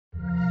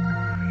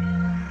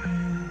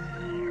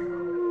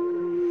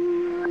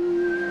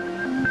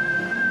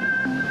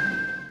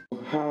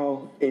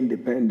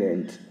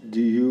independent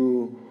do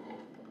you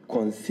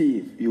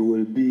conceive you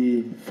will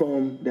be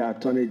from the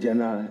Attorney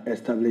General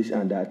established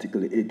under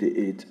Article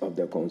 88 of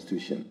the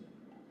Constitution?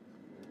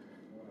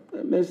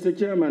 Mr.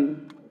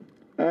 Chairman,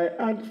 I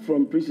act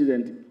from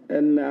precedent,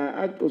 and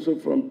I act also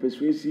from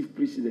persuasive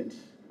precedents.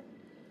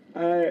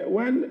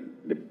 When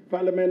the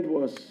Parliament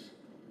was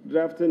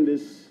drafting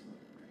this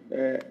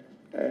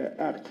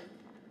act,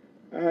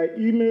 I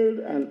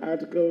emailed an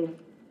article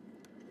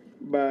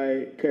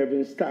by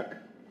Kevin Stark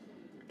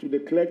to the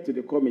clerk to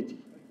the committee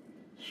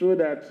so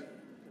that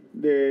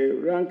the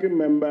ranking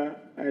member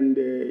and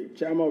the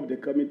chairman of the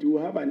committee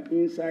will have an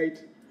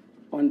insight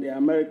on the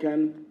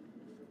American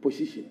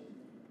position.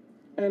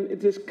 And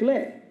it is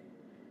clear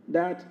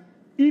that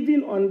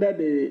even under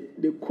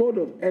the code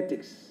of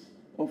ethics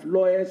of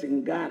lawyers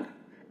in Ghana,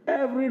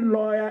 every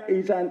lawyer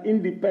is an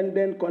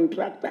independent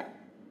contractor.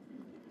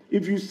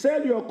 If you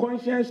sell your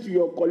conscience to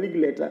your colleague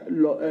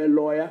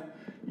lawyer,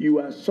 you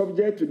are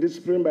subject to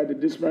discipline by the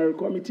disciplinary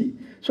committee.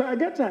 So I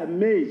get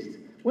amazed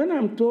when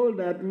I'm told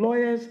that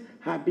lawyers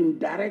have been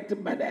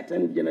directed by the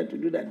Attorney General to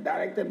do that,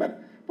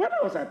 but when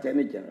I was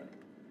Attorney General,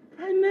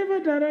 I never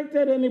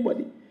directed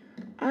anybody.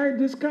 I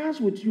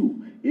discussed with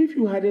you. If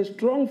you had a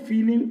strong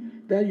feeling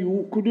that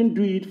you couldn't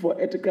do it for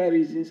ethical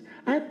reasons,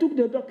 I took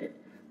the docket.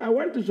 I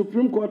went to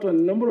Supreme Court on a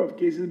number of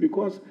cases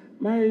because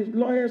my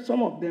lawyers,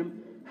 some of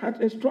them,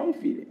 had a strong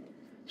feeling.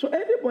 So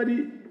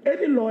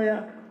any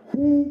lawyer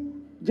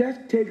who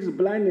just takes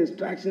blind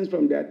instructions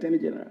from the Attorney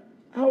General,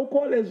 I will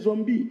call a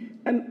zombie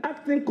and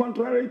acting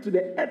contrary to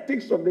the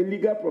ethics of the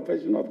legal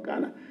profession of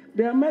Ghana.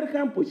 The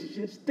American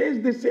position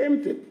stays the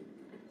same thing.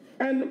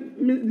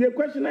 And the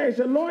questioner is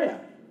a lawyer.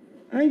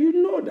 And you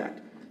know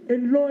that. A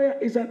lawyer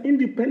is an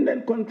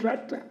independent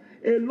contractor.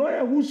 A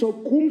lawyer who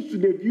succumbs to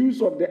the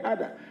views of the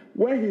other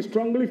when he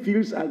strongly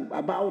feels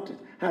about it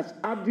has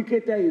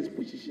abdicated his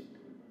position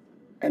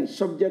and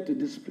subject to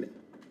discipline.